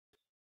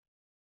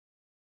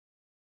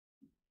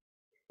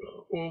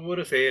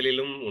ஒவ்வொரு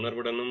செயலிலும்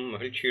உணர்வுடனும்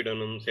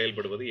மகிழ்ச்சியுடனும்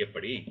செயல்படுவது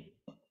எப்படி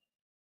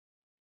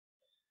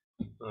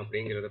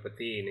அப்படிங்கிறத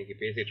பற்றி இன்னைக்கு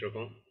பேசிட்டு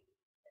இருக்கோம்.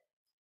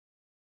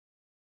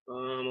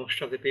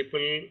 Most of the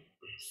people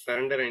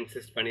surrender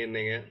insist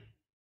பண்ணியிருந்தீங்க.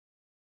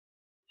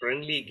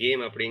 ஃப்ரெண்ட்லி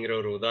கேம் அப்படிங்கிற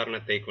ஒரு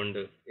உதாரணத்தை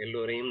கொண்டு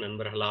எல்லோரையும்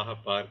நண்பர்களாக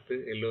பார்த்து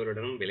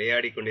எல்லோருடனும்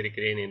விளையாடி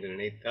கொண்டிருக்கிறேன் என்று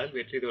நினைத்தால்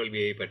வெற்றி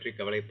தோல்வியை பற்றி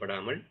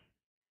கவலைப்படாமல்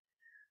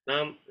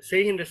நாம்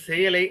செய்கின்ற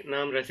செயலை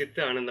நாம் ரசித்து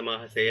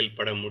ஆனந்தமாக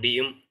செயல்பட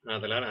முடியும்.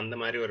 அதனால் அந்த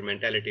மாதிரி ஒரு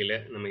மென்டாலிட்டியில்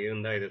நம்ம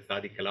இருந்தால் இதை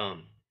சாதிக்கலாம்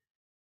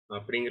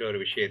அப்படிங்கிற ஒரு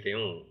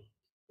விஷயத்தையும்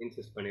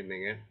இன்சிஸ்ட்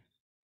பண்ணியிருந்தீங்க.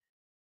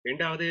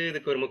 ரெண்டாவது,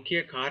 இதுக்கு ஒரு முக்கிய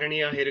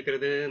காரணியாக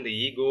இருக்கிறது இந்த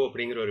ஈகோ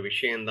அப்படிங்கிற ஒரு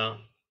விஷயம்தான்.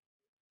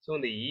 ஸோ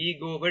இந்த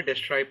ஈகோவை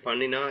டெஸ்ட்ராய்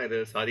பண்ணினா இது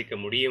சாதிக்க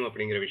முடியும்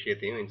அப்படிங்கிற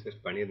விஷயத்தையும்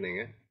இன்சிஸ்ட்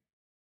பண்ணியிருந்தீங்க.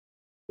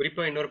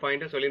 குறிப்பாக இன்னொரு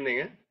பாயிண்ட்டும்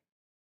சொல்லியிருந்தீங்க.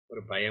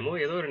 ஒரு பயமோ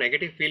ஏதோ ஒரு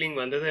நெகட்டிவ் ஃபீலிங்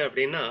வந்தது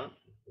அப்படின்னா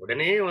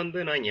உடனே வந்து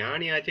நான்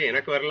ஞானியாச்சே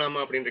எனக்கு வரலாமா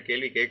அப்படின்ற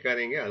கேள்வி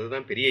கேட்காதீங்க.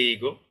 அதுதான் பெரிய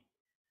ஈகோ.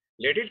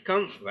 லெட் இட்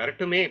கம்,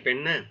 வரட்டுமே. இப்போ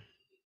என்ன,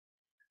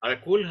 அதை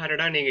கூல்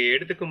ஹார்டடாக நீங்கள்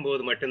எடுத்துக்கும்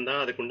போது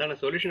மட்டும்தான் அதுக்கு உண்டான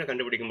சொல்யூஷனை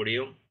கண்டுபிடிக்க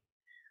முடியும்.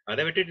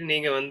 அதை விட்டுட்டு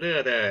நீங்கள் வந்து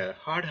அதை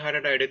ஹார்ட்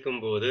ஹார்டடாக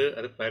எடுக்கும்போது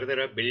அது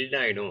ஃபர்தராக பில்ட்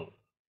ஆகிடும்.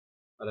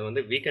 அதை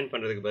வந்து வீக்கன்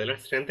பண்ணுறதுக்கு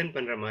பதிலாக ஸ்ட்ரென்தன்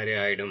பண்ணுற மாதிரி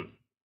ஆகிடும்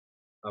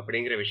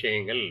அப்படிங்கிற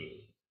விஷயங்கள்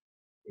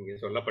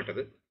இங்கே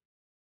சொல்லப்பட்டது.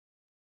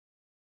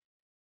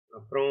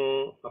 அப்புறம்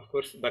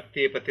அஃப்கோர்ஸ்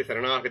பக்தியை பற்றி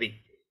சரணாகதி,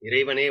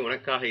 இறைவனே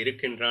உனக்காக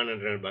இருக்கின்றான்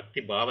என்ற பக்தி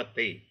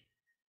பாவத்தை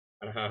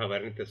அழகாக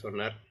வர்ணித்து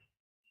சொன்னார்.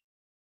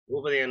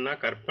 பூபதையன்னா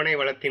கற்பனை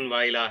வளத்தின்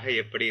வாயிலாக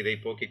எப்படி இதை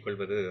போக்கிக்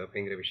கொள்வது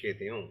அப்படிங்கிற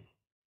விஷயத்தையும்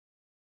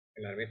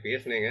எல்லாருமே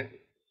பேசுனேங்க.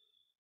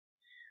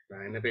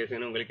 நான் என்ன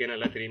பேசுனேன்னு உங்களுக்கே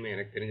நல்லா தெரியுமே.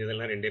 எனக்கு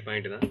தெரிஞ்சதெல்லாம் 2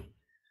 பாயிண்ட் தான்.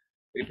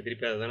 திருப்பி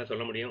திருப்பி அதை தானே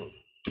சொல்ல முடியும்,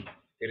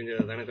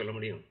 தெரிஞ்சதை தானே சொல்ல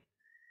முடியும்.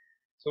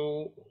 ஸோ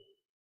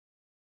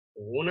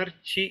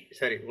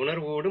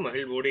உணர்வோடு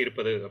மகிழ்வோடு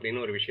இருப்பது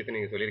அப்படின்னு ஒரு விஷயத்தை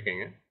நீங்க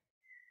சொல்லியிருக்கீங்க.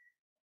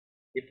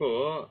 இப்போ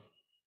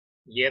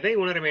எதை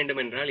உணர வேண்டும்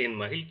என்றால்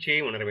என் மகிழ்ச்சியை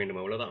உணர வேண்டும்,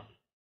 அவ்வளவுதான்.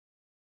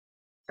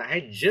 I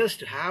just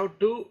have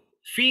to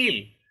feel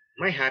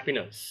my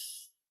happiness.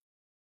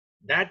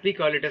 That we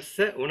call it as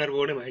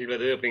உணர்வோடு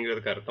மகிழ்வது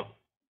அப்படிங்கிறதுக்கு அர்த்தம்.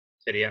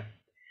 சரியா?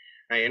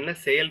 நான் என்ன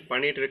செயல்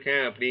பண்ணிட்டு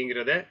இருக்கேன்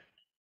அப்படிங்கிறத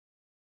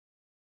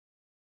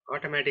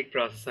ஆட்டோமேட்டிக்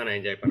ப்ராசஸாக நான்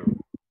என்ஜாய் பண்ணணும்.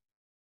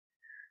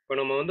 இப்போ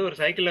நம்ம வந்து ஒரு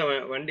சைக்கிளில்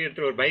வண்டி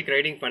எடுத்து ஒரு பைக்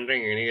ரைடிங்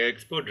பண்ணுறீங்க, நீங்கள்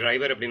எக்ஸ்போர்ட்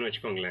டிரைவர் அப்படின்னு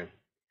வச்சுக்கோங்களேன்.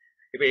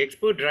 இப்போ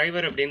எக்ஸ்போர்ட்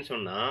டிரைவர் அப்படின்னு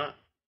சொன்னால்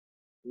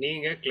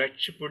நீங்கள்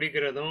கிளட்ச்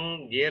பிடிக்கிறதும்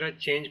கியரை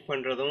சேஞ்ச்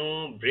பண்ணுறதும்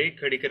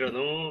break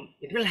அடிக்கிறதும்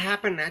it will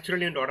happen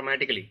naturally and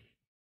automatically.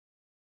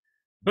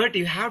 But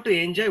you have to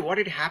enjoy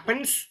what it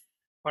happens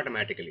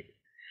automatically.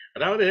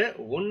 அதாவது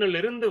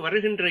உன்னிலிருந்து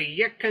வருகின்ற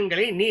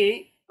இயக்கங்களை நீ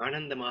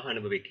ஆனந்தமாக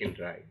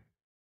அனுபவிக்கின்றாய்,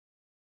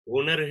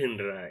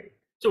 உணர்கின்றாய்.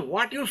 ஸோ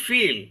வாட் யூ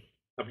ஃபீல்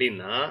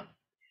அப்படின்னா,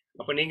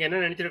 அப்போ நீங்கள்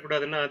என்ன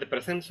நினச்சிடக்கூடாதுன்னா அது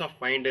ப்ரெசன்ஸ் ஆஃப்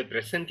மைண்டு,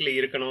 ப்ரெசன்ட்ல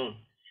இருக்கணும்.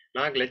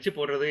 நான் கிளச்சு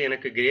போடுறது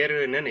எனக்கு கியர்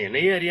என்னன்னு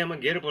என்னையே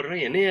அறியாமல் கியர்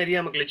போடுறேன், என்னையே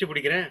அறியாமல் கிளச்சு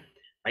பிடிக்கிறேன்,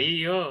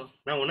 ஐயோ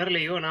நான்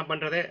உணரலையோ நான்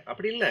பண்ணுறதே,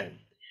 அப்படி இல்லை.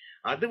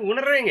 அது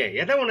உணர்றீங்க.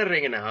 எதை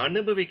உணர்றீங்க? நான்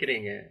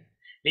அனுபவிக்கிறீங்க.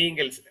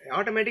 நீங்கள்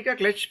ஆட்டோமேட்டிக்காக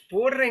கிளச்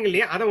போடுறீங்க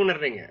இல்லையா, அதை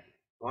உணர்றீங்க.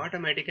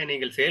 ஆட்டோமேட்டிக்காக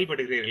நீங்கள்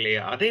செயல்படுகிறீர்கள்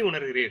இல்லையா, அதை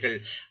உணர்கிறீர்கள்.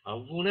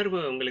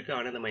 அவ்வுணர்வு உங்களுக்கு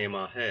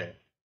ஆனந்தமயமாக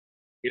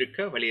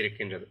இருக்க வழி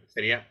இருக்கின்றது.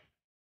 சரியா?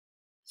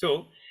 ஸோ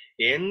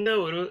எந்த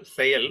ஒரு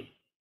செயல்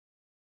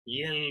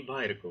இயல்பா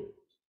இருக்கும்,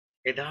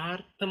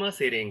 யதார்த்தமா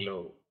செய்றீங்களோ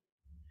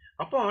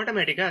அப்போ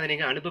ஆட்டோமேட்டிக்கா அதை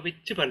நீங்க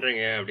அனுபவிச்சு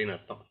பண்றீங்க அப்படின்னு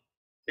அர்த்தம்.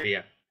 சரியா?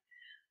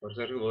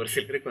 ஒரு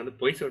சிலருக்கு வந்து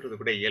பொய் சொல்றது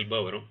கூட இயல்பா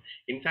வரும்.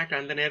 இன்ஃபேக்ட்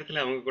அந்த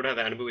நேரத்தில் அவங்க கூட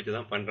அதை அனுபவிச்சு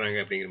தான்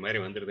பண்றாங்க அப்படிங்கிற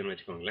மாதிரி வந்துருதுன்னு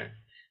வச்சுக்கோங்களேன்.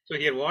 So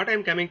here what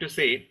I'm coming to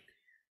say,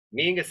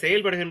 நீங்க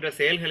செயல்படுகின்ற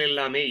செயல்கள்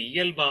எல்லாமே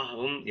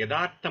இயல்பாகவும்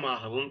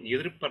யதார்த்தமாகவும்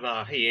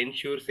இருப்பதாக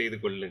என்ஷூர் செய்து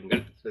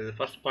கொள்ளுங்கள்.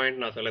 ஃபர்ஸ்ட்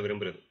பாயிண்ட் நான் சொல்ல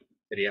விரும்புறது.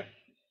 சரியா?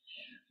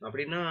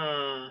 அப்படின்னா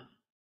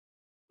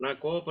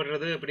நான்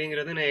கோவப்படுறது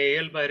அப்படிங்கிறது நான்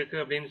இயல்பா இருக்கு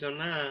அப்படின்னு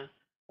சொன்னா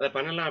அதை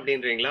பண்ணலாம்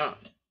அப்படின்றீங்களா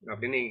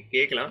அப்படின்னு நீங்க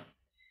கேட்கலாம்.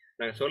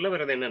 நான் சொல்ல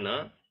வர்றது என்னன்னா,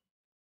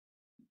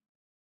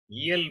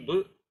 இயல்பு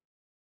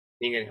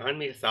நீங்க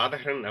ஆன்மீக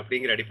சாதகன்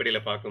அப்படிங்கிற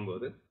அடிப்படையில்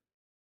பார்க்கும்போது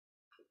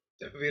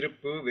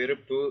விருப்பு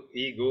வெறுப்பு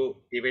ஈகோ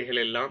இவைகள்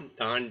எல்லாம்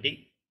தாண்டி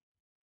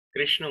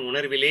கிருஷ்ண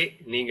உணர்விலே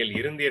நீங்கள்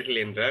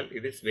இருந்தீர்கள் என்றால்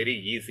இட் இஸ் வெரி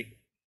ஈஸி.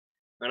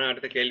 ஆனால்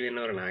அடுத்த கேள்வி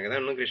என்ன வரும், நாங்கள்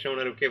தான் இன்னும் கிருஷ்ண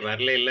உணர்வுக்கே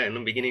வரல, இல்லை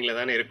இன்னும் பிகினிங்ல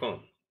தானே இருக்கோம்,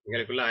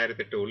 எங்களுக்குள்ள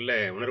 1008 உள்ள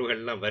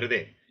உணர்வுகள்லாம்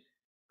வருதே,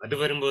 அது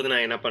வரும்போது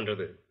நான் என்ன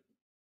பண்றது?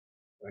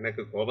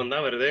 எனக்கு கோபம்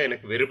தான் வருது,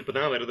 எனக்கு வெறுப்பு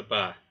தான்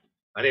வருதுப்பா,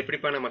 அதை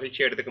எப்படிப்பா நான்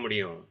மகிழ்ச்சியா எடுத்துக்க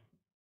முடியும்?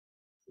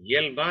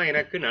 இயல்பா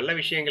எனக்கு நல்ல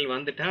விஷயங்கள்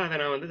வந்துட்டா அதை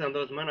நான் வந்து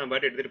சந்தோஷமா நான்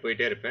பாட்டு எடுத்துட்டு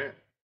போயிட்டே இருப்பேன்.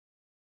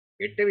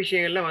 கெட்ட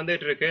விஷயங்கள்லாம்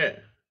வந்துட்டு இருக்கு,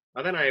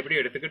 அதை நான் எப்படி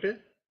எடுத்துக்கிட்டு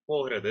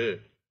போகிறது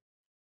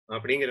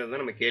அப்படிங்கிறது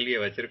தான் நம்ம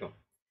கேள்வியை வச்சிருக்கோம்.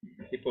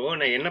 இப்போ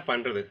நான் என்ன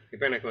பண்றது?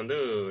 இப்போ எனக்கு வந்து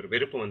ஒரு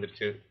வெறுப்பு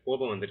வந்துருச்சு,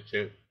 கோபம்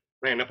வந்துருச்சு,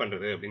 நான் என்ன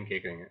பண்றது அப்படின்னு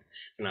கேட்குறேங்க.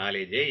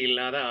 நாலேஜே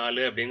இல்லாத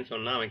ஆளு அப்படின்னு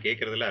சொன்னா அவன்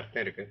கேட்கறதுல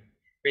அர்த்தம் இருக்கு.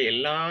 இப்போ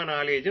எல்லா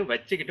நாலேஜும்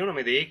வச்சுக்கிட்டும்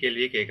நம்ம இதே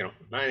கேள்வியே கேட்குறோம்.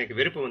 நான் எனக்கு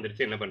வெறுப்பு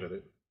வந்துருச்சு, என்ன பண்றது?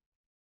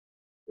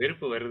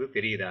 வெறுப்பு வருது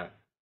தெரியுதா?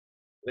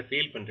 அதை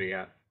ஃபீல்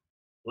பண்றியா?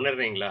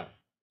 உணர்றீங்களா?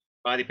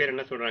 பாதி பேர்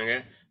என்ன சொல்றாங்க,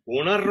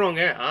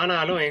 உணர்றோங்க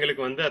ஆனாலும்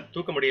எங்களுக்கு வந்து அது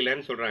தூக்க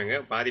முடியலன்னு சொல்றாங்க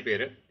பாதி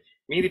பேர்.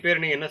 மீதி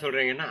பேர் நீங்க என்ன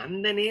சொல்றீங்கன்னா,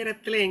 அந்த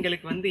நேரத்துல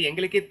எங்களுக்கு வந்து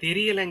எங்களுக்கே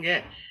தெரியலங்க.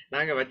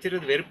 நாங்க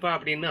வச்சிருது வெறுப்பா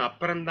அப்படின்னு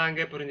அப்புறம்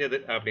தாங்க புரிஞ்சது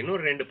அப்படின்னு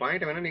ஒரு 2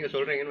 பாயிண்ட் வேணா நீங்க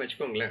சொல்றீங்கன்னு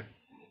வச்சுக்கோங்களேன்.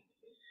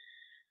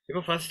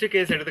 இப்போ ஃபர்ஸ்ட்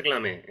கேஸ்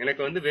எடுத்துக்கலாமே.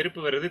 எனக்கு வந்து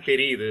வெறுப்பு வருது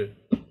தெரியுது.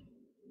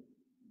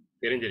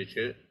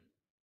 தெரிஞ்சிருச்சு.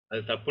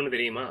 அது தப்புன்னு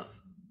தெரியுமா?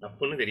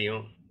 தப்புன்னு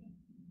தெரியும்.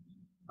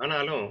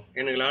 ஆனாலும்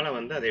எங்களால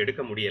வந்து அதை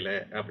எடுக்க முடியல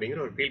அப்படிங்கிற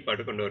ஒரு ஃபீல்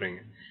பாட்டு கொண்டு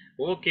வர்றீங்க.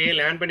 ஓகே,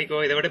 லேர்ன் பண்ணிக்கோ.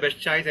 இதை விட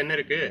பெஸ்ட் சாய்ஸ் என்ன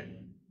இருக்கு?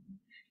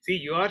 C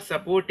you are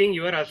supporting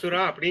your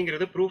அசுரா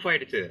அப்படிங்கிறது ப்ரூஃப்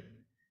ஆயிடுச்சு.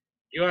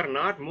 You are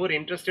not more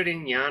interested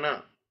in ஞானா,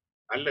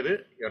 அல்லது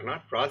யூ ஆர்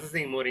நாட்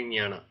ப்ராசஸிங் மோர் இன்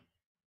ஞானா.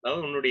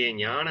 அதாவது உன்னுடைய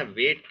ஞான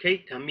வேட்கை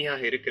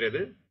கம்மியாக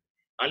இருக்கிறது,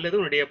 அல்லது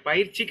உன்னுடைய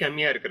பயிற்சி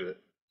கம்மியா இருக்கிறது.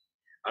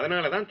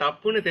 அதனாலதான்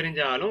தப்புன்னு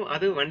தெரிஞ்சாலும்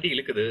அது வண்டி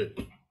இழுக்குது,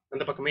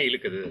 அந்த பக்கமே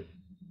இழுக்குது.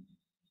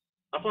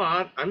 அப்போ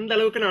அந்த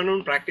அளவுக்கு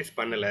நானும் ப்ராக்டிஸ்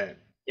பண்ணல,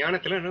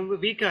 ஞானத்துல ரொம்ப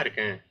வீக்கா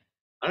இருக்கேன்,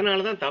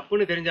 அதனாலதான்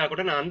தப்புன்னு தெரிஞ்சா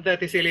கூட நான் அந்த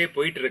திசையிலேயே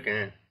போயிட்டு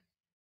இருக்கேன்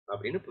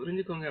அப்படின்னு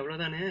புரிஞ்சுக்கோங்க.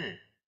 அவ்வளவுதானே.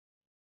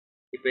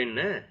 இப்ப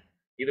என்ன,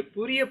 இது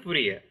புரிய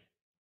புரிய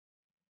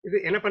இது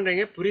என்ன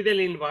பண்றீங்க?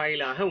 புரிதலின்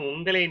வாயிலாக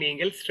உங்களை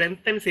நீங்கள்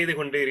ஸ்ட்ரென்தன் செய்து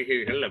கொண்டு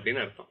இருக்கிறீர்கள்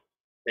அப்படின்னு அர்த்தம்.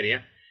 சரியா?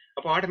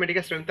 அப்போ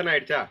ஆட்டோமேட்டிக்கா ஸ்ட்ரென்தன்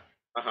ஆயிடுச்சா?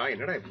 ஆஹா,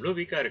 என்னடா இவ்வளவு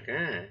வீக்கா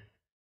இருக்கேன்,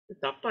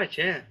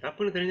 தப்பாச்சே,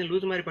 தப்புன்னு தெரிஞ்சு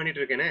லூஸ் மாதிரி பண்ணிட்டு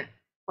இருக்கேனே,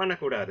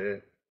 பண்ணக்கூடாது.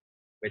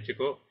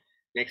 வச்சுக்கோ.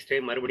 நெக்ஸ்ட்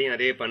டைம் மறுபடியும்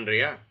அதே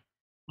பண்றியா?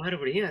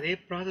 மறுபடியும் அதே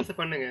ப்ராசஸ்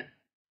பண்ணுங்க.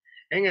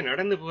 ஏங்க,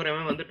 நடந்து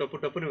போறவன் வந்து டொப்பு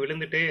டொப்புன்னு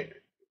விழுந்துட்டு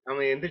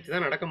அவன் எந்திரிச்சு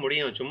தான் நடக்க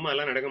முடியும், சும்மா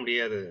எல்லாம் நடக்க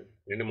முடியாது.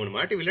 2 3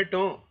 வாட்டி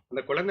விழட்டும்,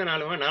 அந்த குழந்தை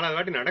 4வது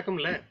வாட்டி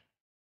நடக்கும்ல,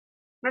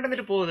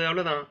 நடந்துட்டு போகுது,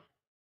 அவ்வளவுதான்.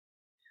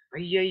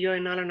 ஐயையோ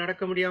என்னால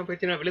நடக்க முடியாம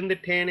போயிடுச்சு, நான்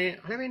விழுந்துட்டேனே,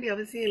 அழ வேண்டிய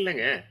அவசியம்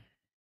இல்லைங்க.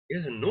 You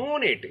have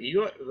known it.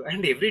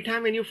 And every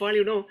time when you fall,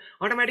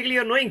 automatically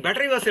you are knowing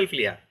better yourself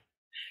இல்லையா?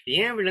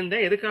 ஏன்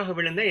விழுந்தேன், எதுக்காக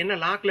விழுந்தேன், என்ன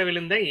லாக்ல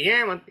விழுந்தேன்,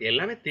 ஏன்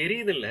எல்லாமே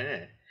தெரியுது இல்ல.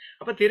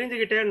 அப்ப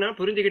தெரிஞ்சுக்கிட்டேன்னா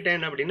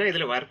புரிஞ்சுக்கிட்டேன் அப்படின்னா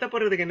இதுல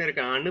வருத்தப்படுறதுக்கு என்ன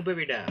இருக்கு?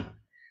 அனுபவிடா.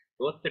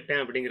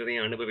 தோத்துட்டேன்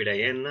அப்படிங்கறதையும் அனுபவிடா.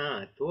 ஏன்னா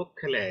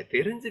தோக்கல,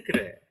 தெரிஞ்சுக்கிற.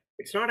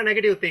 It's not a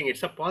negative thing,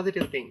 it's a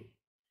positive thing.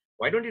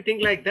 Why don't you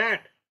think like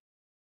that?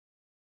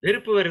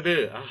 வெறுப்பு வருது,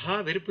 ஆஹா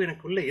வெறுப்பு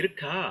எனக்குள்ள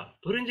இருக்கா,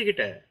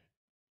 புரிஞ்சுக்கிட்ட.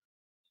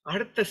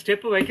 அடுத்த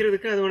ஸ்டெப்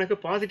வைக்கிறதுக்கு அது உனக்கு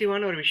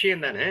பாசிட்டிவான ஒரு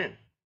விஷயம் தானே.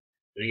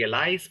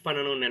 ரியலைஸ்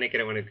பண்ணணும்னு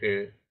நினைக்கிறவனுக்கு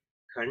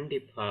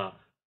கண்டிப்பா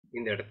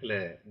இந்த இடத்துல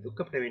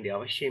துக்கப்பட வேண்டிய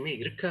அவசியமே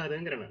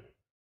இருக்காதுங்கிற நான்.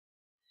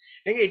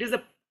 ஏங்க, it is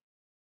a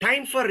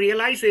time for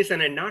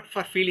realisation and not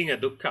for feeling அ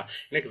துக்கா.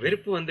 எனக்கு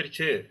வெறுப்பு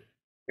வந்துருச்சு,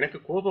 எனக்கு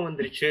கோபம்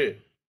வந்துருச்சு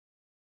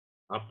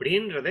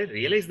அப்படின்றத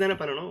ரியலைஸ் தானே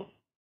பண்ணணும்.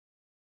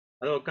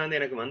 அதை உட்காந்து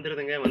எனக்கு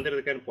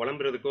வந்துருதுக்குன்னு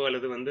புலம்புறதுக்கோ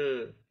அல்லது வந்து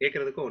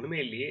கேட்கறதுக்கோ ஒண்ணுமே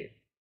இல்லையே.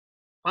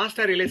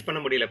 ஃபாஸ்டா ரியலைஸ் பண்ண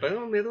முடியல, இப்போ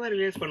மெதுவா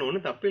ரியலைஸ் பண்ண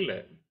ஒன்றும் தப்பு இல்லை.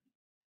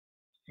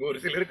 ஒரு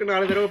சிலருக்கு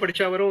 4 தடவை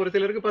படிச்சா வரும், ஒரு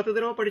சிலருக்கு 10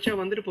 தடவை படிச்சா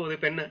வந்துட்டு போகுது.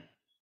 இப்போ என்ன?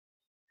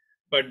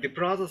 But the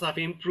process of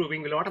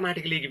improving will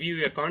automatically give you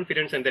a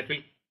confidence and that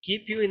will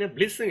keep you in a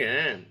blissங்க.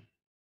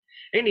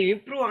 நீ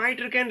இம்ப்ரூவ்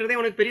ஆயிட்டு இருக்கேன்றதே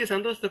உனக்கு பெரிய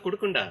சந்தோஷத்தை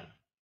கொடுக்கும்டா.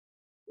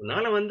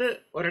 உன்னால வந்து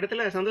ஒரு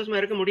இடத்துல சந்தோஷமா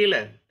இருக்க முடியல,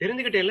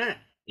 தெரிஞ்சுக்கிட்டேல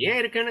ஏன்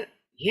இருக்கேன்னு,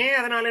 ஏன்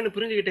அதனாலன்னு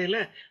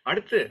புரிஞ்சுக்கிட்டேல,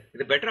 அடுத்து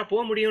இது பெட்டரா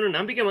போக முடியும்னு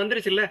நம்பிக்கை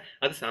வந்துருச்சு இல்ல,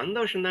 அது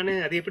சந்தோஷம் தானே.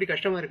 அது எப்படி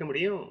கஷ்டமா இருக்க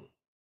முடியும்?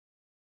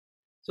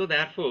 So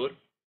therefore,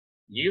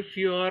 if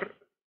you are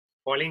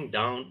falling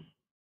down,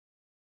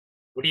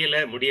 முடியல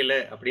முடியல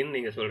அப்படின்னு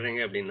நீங்க சொல்றீங்க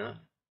அப்படின்னா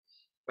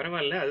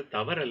பரவாயில்ல, அது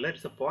தவறல்ல.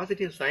 இட்ஸ் அ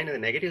பாசிட்டிவ் சைன், அது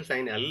நெகட்டிவ்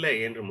சைன் அல்ல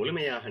என்று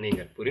முழுமையாக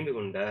நீங்கள் புரிந்து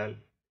கொண்டால்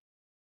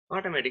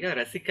ஆட்டோமேட்டிக்கா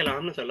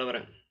ரசிக்கலாம்னு சொல்ல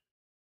வரேன்.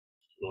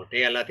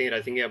 மொட்டையா எல்லாத்தையும்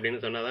ரசிங்க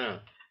அப்படின்னு சொன்னாதான்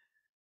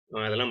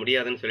அதெல்லாம்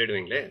முடியாதுன்னு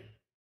சொல்லிடுவீங்களே.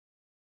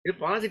 இது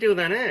பாசிட்டிவ்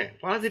தானே,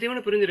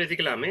 பாசிட்டிவ்னு புரிஞ்சு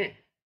ரசிக்கலாமே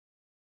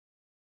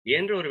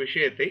என்ற ஒரு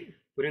விஷயத்தை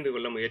புரிந்து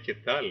கொள்ள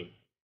முயற்சித்தால்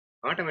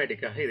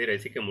ஆட்டோமேட்டிக்காக இதை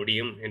ரசிக்க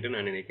முடியும் என்று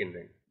நான்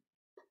நினைக்கின்றேன்.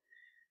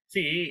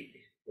 சி,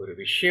 ஒரு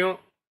விஷயம்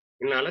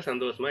என்னால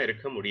சந்தோஷமா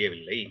இருக்க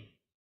முடியவில்லை.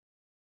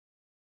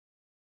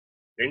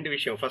 2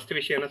 விஷயம். ஃபர்ஸ்ட்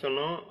விஷயம் என்ன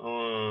சொன்னோம்?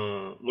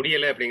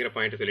 முடியலை அப்படிங்கிற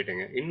பாயிண்ட்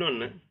சொல்லிட்டேங்க.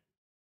 இன்னொன்னு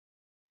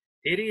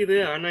தெரியுது,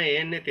 ஆனா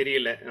ஏன்னே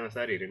தெரியல.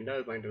 சாரி,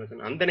 2வது பாயிண்ட் என்ன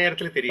சொன்னேன்? அந்த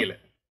நேரத்துல தெரியல,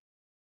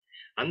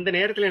 அந்த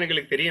நேரத்துல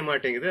எங்களுக்கு தெரிய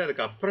மாட்டேங்குது,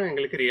 அதுக்கப்புறம்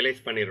எங்களுக்கு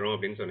ரியலைஸ் பண்ணிடுறோம்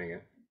அப்படின்னு சொன்னீங்க.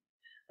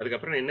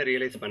 அதுக்கப்புறம் என்ன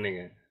ரியலைஸ்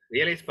பண்ணீங்க?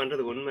 ரியலைஸ்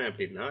பண்றது உண்மை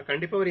அப்படின்னா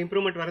கண்டிப்பா ஒரு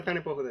இம்ப்ரூவ்மெண்ட்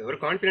வரத்தானே போகுது, ஒரு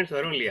கான்ஃபிடன்ஸ்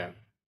வரும் இல்லையா?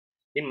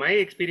 இன் மை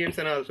எக்ஸ்பீரியன்ஸ்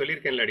நான் அதை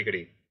சொல்லியிருக்கேன்ல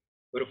அடிக்கடி.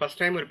 ஒரு ஃபர்ஸ்ட்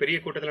டைம் ஒரு பெரிய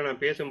கூட்டத்தில்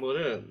நான்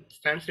பேசும்போது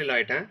ஸ்டாண்ட் ஸ்டில்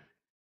ஆயிட்டேன்.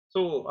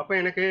 ஸோ அப்போ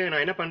எனக்கு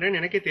நான் என்ன பண்ணுறேன்னு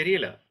எனக்கே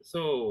தெரியல. ஸோ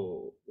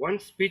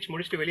ஒன்ஸ் ஸ்பீச்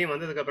முடிச்சுட்டு வெளியே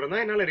வந்ததுக்கப்புறம்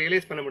தான் என்னால்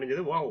ரியலைஸ் பண்ண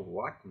முடிஞ்சது. வா,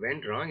 வாட்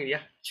வென்ட் ராங்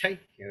இல்லையா, சை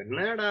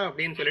என்னடா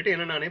அப்படின்னு சொல்லிட்டு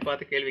என்ன நானே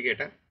பார்த்து கேள்வி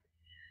கேட்டேன்.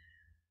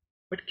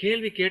 பட்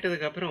கேள்வி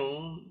கேட்டதுக்கப்புறம்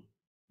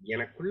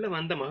எனக்குள்ள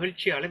வந்த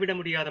மகிழ்ச்சி அளவிட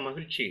முடியாத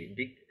மகிழ்ச்சி.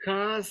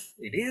 Because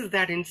it is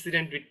that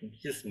incident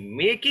which is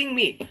making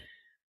me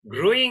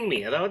growing me.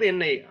 அதாவது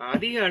என்னை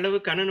அதிக அளவு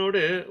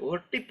கண்ணனோடு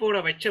ஒட்டி போட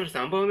வச்ச ஒரு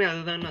சம்பவமே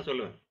அதுதான் நான்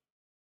சொல்லுவேன்.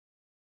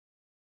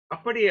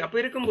 அப்ப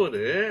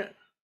இருக்கும்போது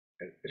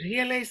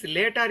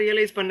லேட்டா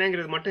ரியலைஸ்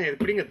பண்ணேங்கிறது மட்டும்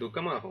எப்படிங்க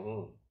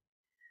துக்கமாகும்?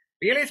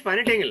 ரியலைஸ்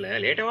பண்ணிட்டேங்கல்ல,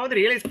 லேட்டாவது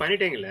ரியலைஸ்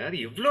பண்ணிட்டேங்கல்ல, அது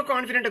எவ்வளோ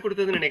கான்ஃபிடென்ட்டை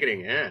கொடுத்ததுன்னு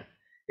நினைக்கிறீங்க?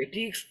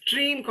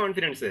 Extreme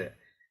confidence.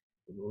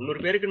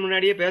 300 பேருக்கு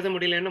முன்னாடியே பேச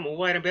முடியலன்னா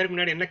 3000 பேருக்கு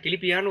முன்னாடி என்ன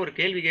கிளிப்பியான்னு ஒரு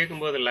கேள்வி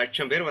கேட்கும்போது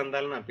 1,00,000 பேர்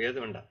வந்தாலும் நான் பேச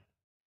வேண்டாம்.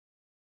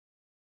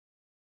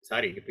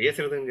 சாரி,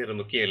 பேசுறதுங்கிறது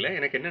முக்கியம் இல்லை.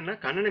 எனக்கு என்னன்னா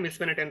கண்ணனை மிஸ்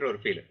பண்ணிட்டேன்ற ஒரு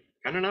ஃபீல்.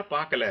 கண்ணனா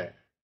பார்க்கல,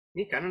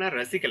 நீ கண்ணனா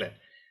ரசிக்கல.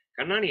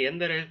 கண்ணா நீ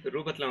எந்த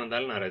ரூபத்துல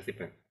வந்தாலும் நான்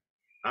ரசிப்பேன்.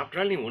 ஆஃப்டர்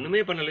ஆல் நீ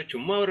ஒண்ணுமே பண்ணல,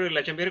 சும்மா ஒரு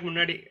 1,00,000 பேருக்கு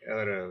முன்னாடி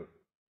ஒரு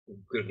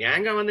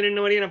கேங்கா வந்து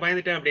நின்ன வரையும் நான்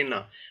பயந்துட்டேன் அப்படின்னா,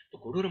 இப்போ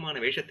கொடூரமான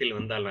வேஷத்தில்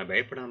வந்தால் நான்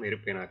பயப்படாம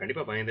இருப்பேன், நான்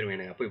கண்டிப்பா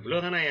பயந்துருவேன். அப்போ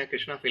இவ்வளவுதானா என்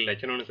கிருஷ்ணா ஃபீல்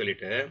லட்சணம்னு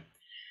சொல்லிட்டு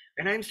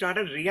when I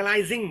started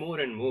realizing more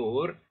and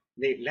more,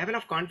 the level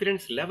of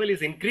confidence level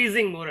is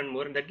increasing more and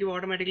more, and that give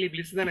automatically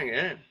bliss தானேங்க.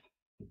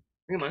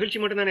 அங்க மகிழ்ச்சி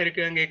மட்டும் தானே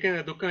இருக்கு, அங்க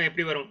இருக்க துக்கம்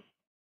எப்படி வரும்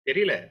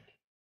தெரியல.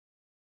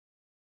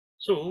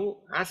 So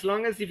as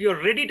long as if you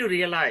are ready to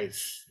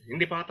realize in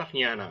the path of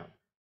Gnana,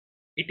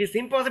 it is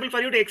impossible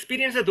for you to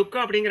experience a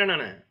துக்கம் அப்படிங்கிறேன்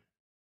நானு.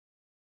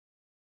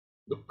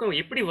 துக்கம்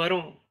எப்படி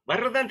வரும்,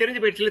 வர்றதுதான் தெரிஞ்சு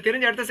போயிடுச்சு இல்லை,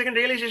 தெரிஞ்ச அடுத்த செகண்ட்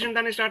ரியலைசேஷன்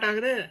தானே ஸ்டார்ட்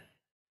ஆகுது.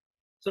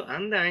 ஸோ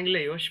அந்த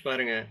ஆங்கிள் யோசிச்சு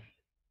பாருங்க,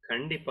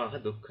 கண்டிப்பாக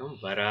துக்கம்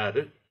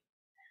வராது.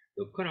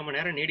 துக்கம் ரொம்ப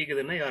நேரம்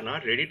நீடிக்குதுன்னா you are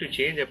not ready to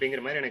change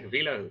அப்படிங்கிற மாதிரி எனக்கு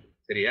ஃபீல் ஆகுது.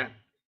 சரியா?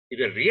 If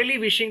you are really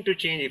wishing to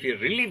change, if you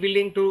really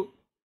willing to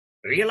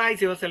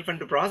realise your self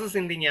and to process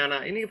இன் தி ஞானா,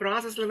 இன்னைக்கு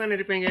ப்ராசஸ்ல தான்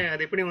இருப்பீங்க.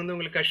 அது எப்படி வந்து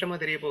உங்களுக்கு கஷ்டமா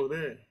தெரிய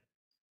போகுது?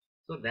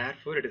 So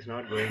therefore it is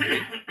not going to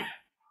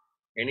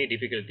any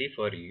difficulty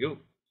for you.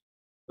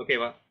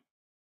 ஓகேவா?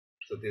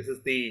 ஸோ திஸ்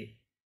இஸ் தி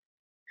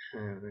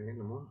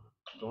என்னமோ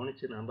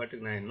தோணுச்சு, நான்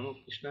பாட்டுக்கு நான் இன்னும்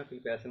கிருஷ்ணா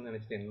ஃபீல் பேசணும்னு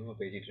நினைச்சிட்டு என்னமோ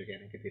பேசிட்டு இருக்கேன்,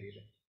 எனக்கு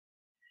தெரியல.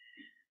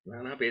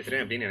 நானா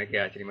பேசுறேன் அப்படின்னு எனக்கே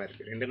ஆச்சரியமா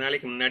இருக்கு. 2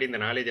 நாளைக்கு முன்னாடி இந்த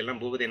நாலேஜ் எல்லாம்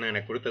பூபதி என்ன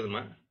எனக்கு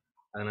கொடுத்ததுமா,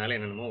 அதனால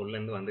என்னென்னமோ உள்ள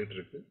இருந்து வந்துகிட்டு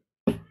இருக்கு.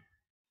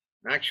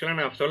 ஆக்சுவலா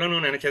நான்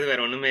சொல்லணும்னு நினைச்சது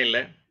வேற ஒண்ணுமே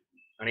இல்லை.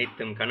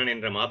 அனைத்தும் கண்ணன்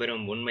என்ற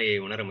மாபெரும் உண்மையை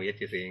உணர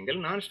முயற்சி செய்யுங்கள்,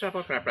 நான்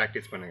ஸ்டாப்பா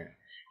ப்ராக்டிஸ் பண்ணுங்க.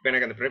 இப்போ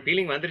எனக்கு அந்த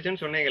ஃபீலிங்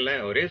வந்துருச்சுன்னு சொன்னீங்கல்ல,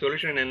 ஒரே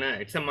சொல்யூஷன் என்ன,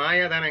 இட்ஸ் அ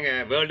மாயா தானேங்க.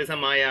 World is a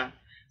Maya,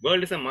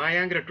 world is a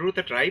மாயாங்கிற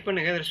ட்ரூத்தை try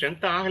பண்ணுங்க. அது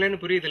ஸ்ட்ரென்த்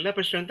ஆகலைன்னு புரியுது இல்லை,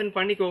 அப்போ ஸ்ட்ரென்தன்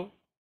பண்ணிக்கோ.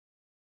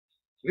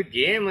 இது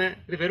கேமு,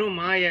 இது வெறும்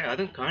மாய,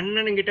 அதுவும்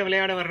கண்ணன் கிட்ட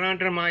விளையாட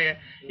வர்றான்ற மாய.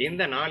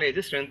 இந்த நாலேஜ்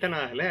ஸ்ட்ரென்தன்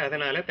ஆகல,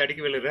 அதனால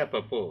தடுக்கி விழுற.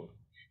 அப்பப்போ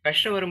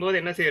கஷ்டம் வரும்போது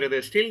என்ன செய்யறது,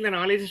 ஸ்டில் இந்த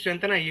நாலேஜ்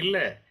ஸ்ட்ரென்தனா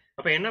இல்லை.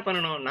 அப்ப என்ன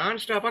பண்ணணும்,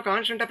 நான் ஸ்டாப்பா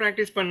கான்ஸ்டன்டா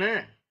ப்ராக்டிஸ் பண்ண,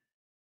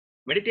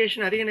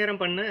 மெடிடேஷன் அதிக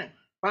நேரம் பண்ண,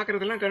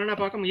 பார்க்கறதெல்லாம் கண்ணனா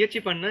பார்க்க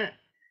முயற்சி பண்ண,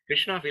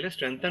 கிருஷ்ணா ஃபீலை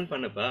ஸ்ட்ரென்தன்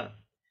பண்ணுப்பா.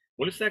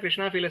 முழுசா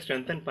கிருஷ்ணா ஃபீலை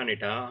ஸ்ட்ரென்தன்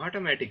பண்ணிட்டா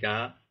ஆட்டோமேட்டிக்கா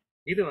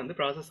இது வந்து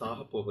ப்ராசஸ்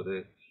ஆக போகுது.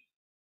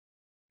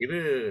 இது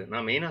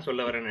நான் மெயினா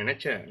சொல்ல வர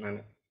நினைச்சேன், நான்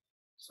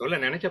சொல்ல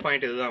நினைச்ச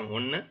பாயிண்ட் இதுதான்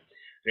ஒன்று.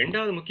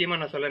 ரெண்டாவது முக்கியமாக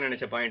நான் சொல்ல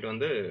நினைச்ச பாயிண்ட்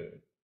வந்து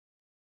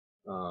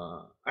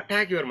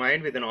attack your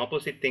mind with an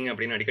opposite thing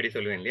அப்படின்னு அடிக்கடி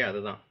சொல்லுவேன் இல்லையா.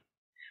 அதுதான்,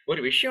 ஒரு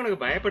விஷயம்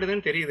உனக்கு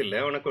பயப்படுதுன்னு தெரியுது இல்லை,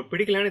 உனக்கு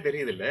பிடிக்கலான்னு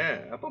தெரியுது இல்லை,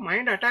 அப்போ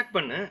மைண்ட் அட்டாக்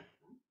பண்ண.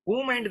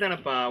 உன் மைண்ட்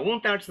தானேப்பா,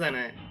 உன் தாட்ஸ்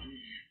தானே.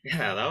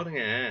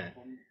 அதாவதுங்க,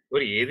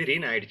 ஒரு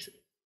எதிரின்னு ஆயிடுச்சு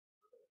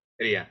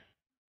சரியா,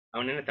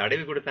 அவன் என்ன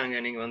தடவி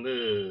கொடுத்தாங்க நீங்க வந்து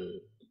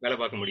வேலை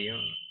பார்க்க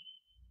முடியும்?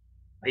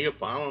 ஐயோ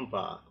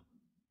பாவம்ப்பா,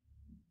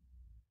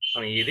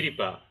 அவன்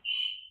எதிரிப்பா.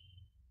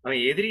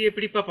 அவன் எதிரி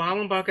எப்படிப்பா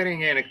பாவம்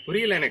பாக்குறீங்க, எனக்கு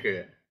புரியல. எனக்கு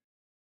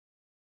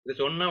இது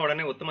சொன்னா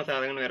உடனே உத்தம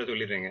சாதகன்னு வேற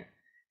சொல்லிடுறீங்க.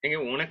 எங்க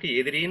உனக்கு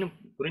எதிரின்னு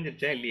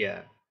புரிஞ்சிருச்சா இல்லையா?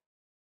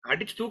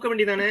 அடிச்சு தூக்க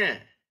வேண்டியதானே.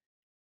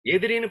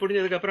 எதிரின்னு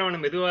புரிஞ்சதுக்கு அப்புறம் அவனை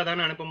மெதுவா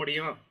தானே அனுப்ப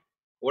முடியும்.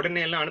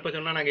 உடனே எல்லாம் அனுப்ப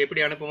சொன்னா நாங்க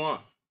எப்படி அனுப்புவோம்?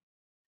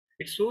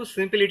 It's so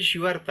simple, it is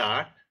your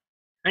thought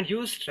and you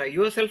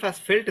yourself has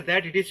felt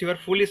that it is your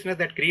foolishness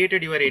that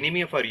created your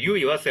enemy for you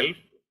yourself.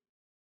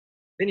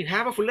 Then you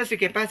have a fullest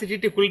capacity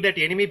to kill that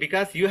enemy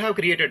because you have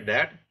created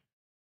that.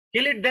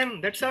 Kill it then,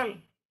 that's all.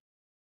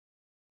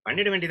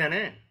 பண்ணிட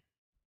வேண்டியதானே.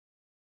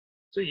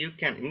 So you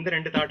can. இந்த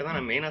 2 thought தான்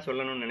நான் மெயினாக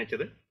சொல்லணும்னு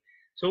நினைச்சது.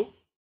 So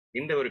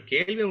இந்த ஒரு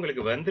கேள்வி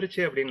உங்களுக்கு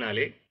வந்துருச்சு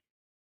அப்படின்னாலே,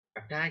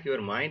 attack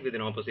your mind with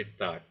an opposite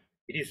thought.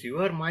 It is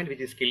your mind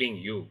which is killing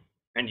you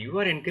and you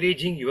are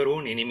encouraging your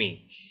own enemy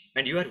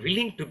and you are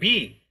willing to be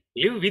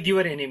live with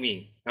your enemy.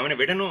 அவனை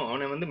விடணும்,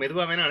 அவனை வந்து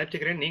மெதுவாக வேணா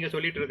அனுப்பிச்சுக்கிறேன்னு நீங்கள்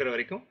சொல்லிட்டு இருக்கிற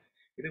வரைக்கும்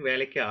இது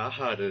வேலைக்கு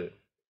ஆகாது.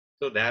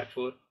 ஸோ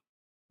தேர்ஃபோர்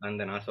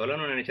அந்த நான்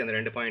சொல்லணும்னு நினைச்ச அந்த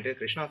 2 பாயிண்ட்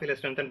கிருஷ்ணா ஃபீலை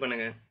ஸ்ட்ரென்தன்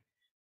பண்ணுங்க.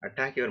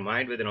 Attack your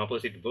mind with an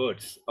opposite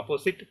words,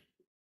 opposite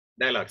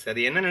dialogues. அது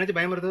என்ன நினைச்சு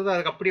பயமுறுத்துதோ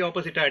அதுக்கு அப்படியே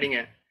ஆப்போசிட்டா அடிங்க.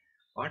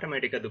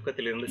 ஆட்டோமேட்டிக்கா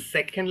துக்கத்திலிருந்து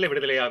செகண்ட்ல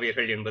விடுதலை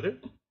ஆவீர்கள் என்பது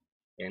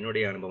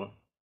என்னுடைய அனுபவம்.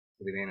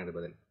 இதுவே எனது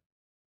பதில்.